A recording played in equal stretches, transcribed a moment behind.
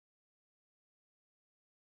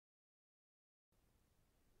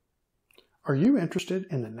Are you interested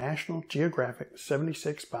in the National Geographic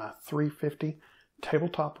 76 by 350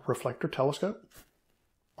 Tabletop Reflector Telescope?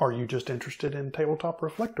 Are you just interested in tabletop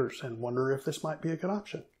reflectors and wonder if this might be a good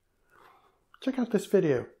option? Check out this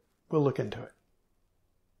video. We'll look into it.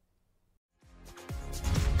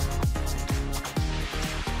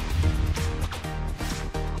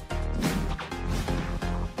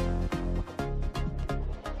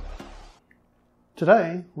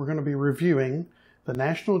 Today, we're going to be reviewing the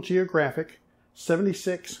National Geographic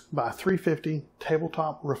 76 by 350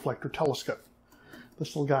 Tabletop Reflector Telescope. This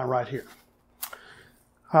little guy right here.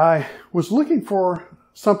 I was looking for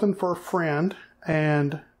something for a friend,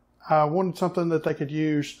 and I wanted something that they could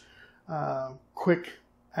use quick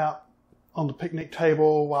out on the picnic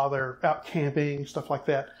table while they're out camping, stuff like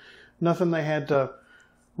that. Nothing they had to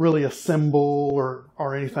really assemble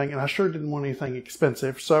or anything, and I sure didn't want anything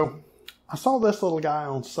expensive. So I saw this little guy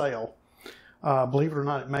on sale, believe it or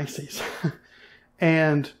not, at Macy's.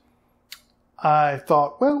 And I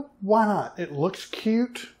thought, well, why not? It looks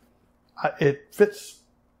cute. It fits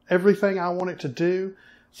everything I want it to do.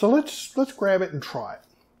 So let's grab it and try it.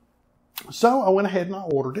 So I went ahead and I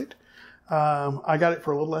ordered it. I got it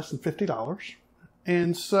for a little less than $50.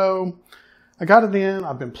 And so I got it in.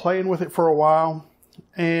 I've been playing with it for a while.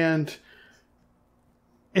 And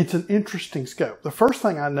it's an interesting scope. The first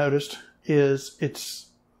thing I noticed is it's,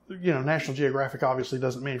 National Geographic obviously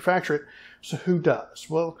doesn't manufacture it, so who does?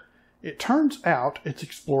 Well, it turns out it's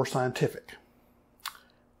Explore Scientific.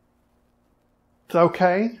 It's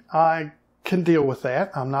okay, I can deal with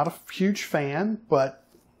that. I'm not a huge fan, but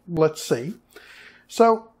let's see.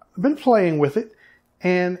 So I've been playing with it,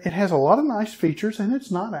 and it has a lot of nice features, and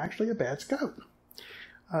it's not actually a bad scope.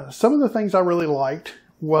 Some of the things I really liked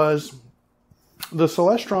was the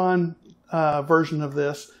Celestron version of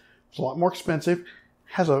this. It's a lot more expensive.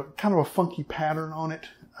 Has a kind of a funky pattern on it.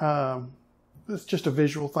 It's just a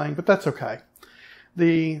visual thing, but that's okay.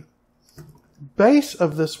 The base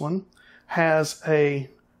of this one has a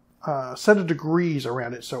set of degrees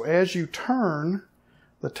around it. So as you turn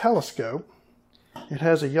the telescope, it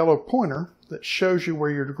has a yellow pointer that shows you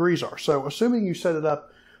where your degrees are. So assuming you set it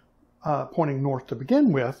up pointing north to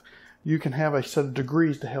begin with, you can have a set of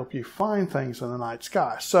degrees to help you find things in the night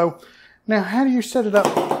sky. So now how do you set it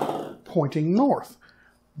up pointing north?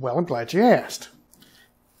 Well, I'm glad you asked.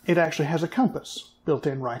 It actually has a compass built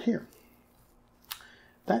in right here.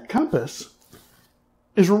 That compass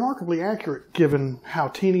is remarkably accurate given how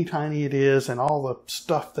teeny tiny it is and all the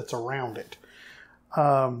stuff that's around it.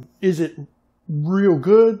 Is it real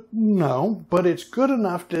good? No, but it's good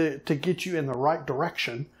enough to get you in the right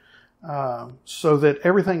direction so that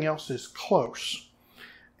everything else is close.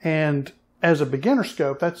 And as a beginner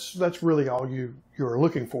scope, that's really all you're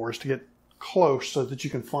looking for, is to get close so that you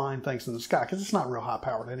can find things in the sky, because it's not real high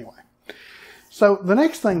powered anyway. So the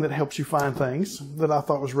next thing that helps you find things that I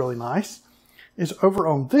thought was really nice is over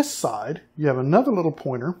on this side, you have another little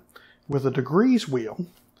pointer with a degrees wheel,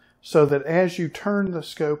 so that as you turn the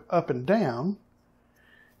scope up and down,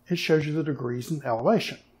 it shows you the degrees and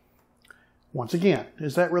elevation. Once again,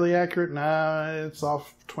 is that really accurate? No, it's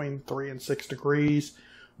off between 3 and 6 degrees,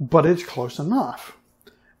 but it's close enough,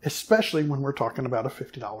 especially when we're talking about a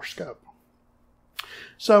 $50 scope.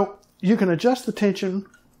 So you can adjust the tension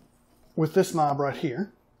with this knob right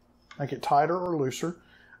here, make it tighter or looser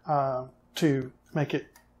to make it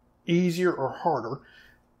easier or harder.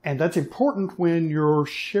 And that's important when you're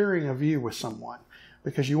sharing a view with someone,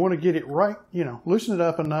 because you want to get it right, loosen it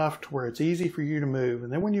up enough to where it's easy for you to move.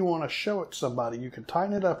 And then when you want to show it to somebody, you can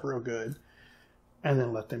tighten it up real good and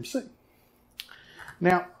then let them see.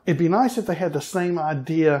 Now, it'd be nice if they had the same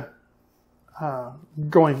idea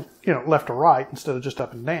going, left to right instead of just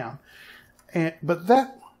up and down. But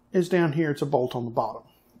that is down here. It's a bolt on the bottom.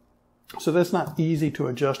 So that's not easy to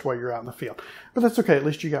adjust while you're out in the field. But that's okay. At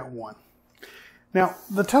least you got one. Now,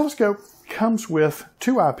 the telescope comes with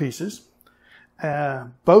 2 eyepieces.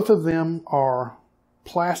 Both of them are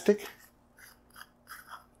plastic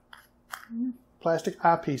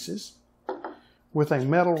eyepieces with a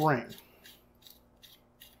metal ring.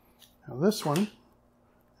 Now this one,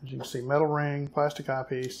 as you can see, metal ring, plastic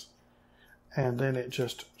eyepiece, and then it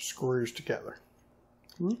just screws together.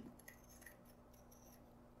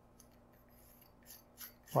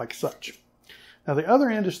 Like such. Now the other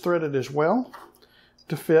end is threaded as well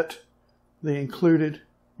to fit the included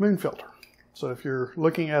moon filter. So if you're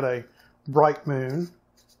looking at a bright moon,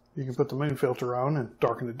 you can put the moon filter on and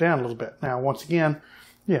darken it down a little bit. Now once again,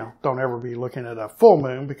 don't ever be looking at a full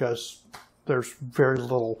moon, because there's very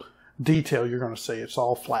little detail you're going to see. It's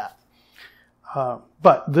all flat.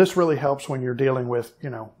 But this really helps when you're dealing with,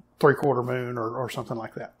 3/4 moon or something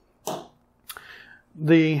like that.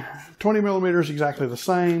 The 20 millimeter is exactly the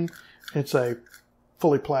same. It's a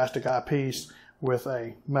fully plastic eyepiece with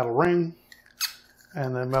a metal ring.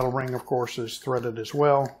 And the metal ring, of course, is threaded as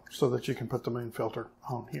well so that you can put the moon filter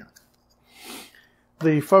on here.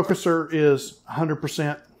 The focuser is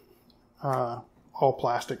 100% all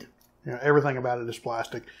plastic. You know, everything about it is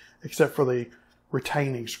plastic except for the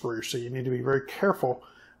retaining screw. So you need to be very careful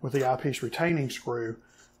with the eyepiece retaining screw.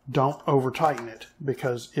 Don't over tighten it,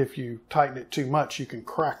 because if you tighten it too much, you can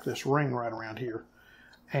crack this ring right around here,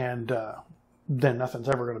 and then nothing's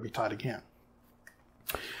ever going to be tight again.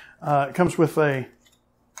 It comes with a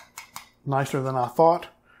nicer than I thought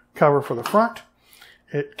cover for the front.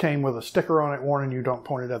 It came with a sticker on it warning you don't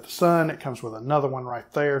point it at the sun. It comes with another one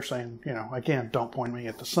right there saying, you know, again, don't point me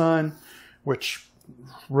at the sun, which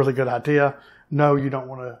really good idea. No, you don't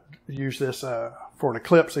want to use this for an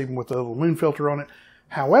eclipse, even with the little moon filter on it.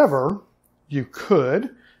 However, you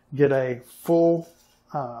could get a full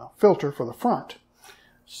filter for the front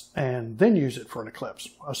and then use it for an eclipse,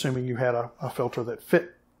 assuming you had a filter that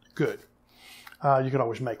fit good. You could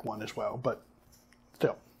always make one as well, but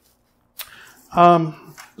still.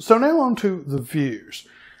 So now on to the views.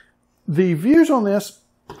 The views on this,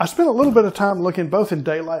 I spent a little bit of time looking both in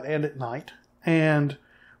daylight and at night, and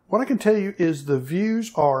what I can tell you is the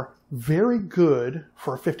views are very good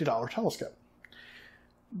for a $50 telescope.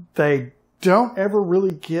 They don't ever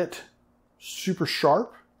really get super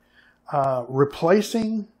sharp.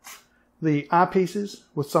 Replacing the eyepieces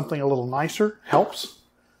with something a little nicer helps.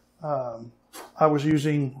 I was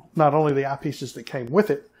using not only the eyepieces that came with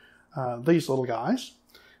it, these little guys,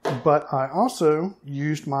 but I also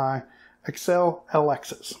used my Excel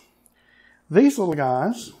LXs. These little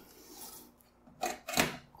guys,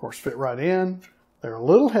 of course, fit right in. They're a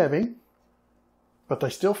little heavy, but they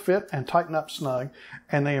still fit and tighten up snug,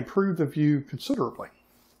 and they improve the view considerably.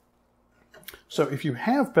 So if you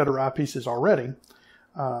have better eyepieces already,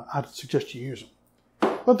 I'd suggest you use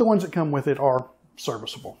them. But the ones that come with it are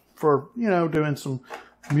serviceable for, you know, doing some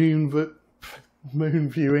moon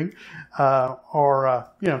viewing or,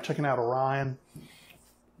 you know, checking out Orion.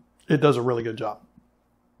 It does a really good job.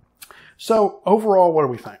 So overall, what do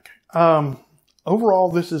we think? Overall,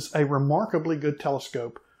 this is a remarkably good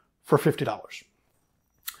telescope for $50.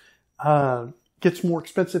 Gets more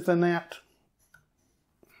expensive than that?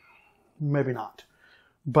 Maybe not.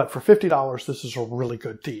 But for $50, this is a really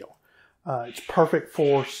good deal. It's perfect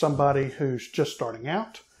for somebody who's just starting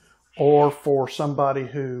out, or for somebody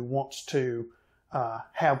who wants to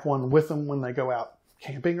have one with them when they go out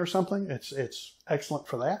camping or something. It's excellent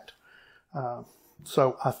for that.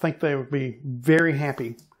 So I think they would be very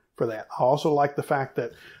happy for that. I also like the fact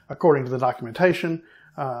that, according to the documentation,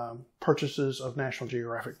 purchases of National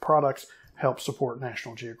Geographic products help support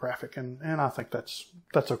National Geographic, and I think that's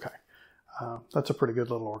okay. That's a pretty good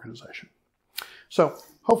little organization. So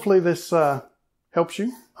hopefully this helps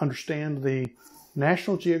you understand the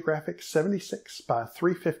National Geographic 76 by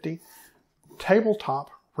 350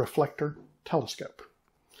 Tabletop Reflector Telescope.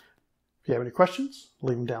 If you have any questions,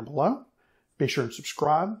 leave them down below. Be sure and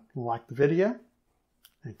subscribe, like the video,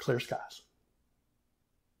 and clear skies.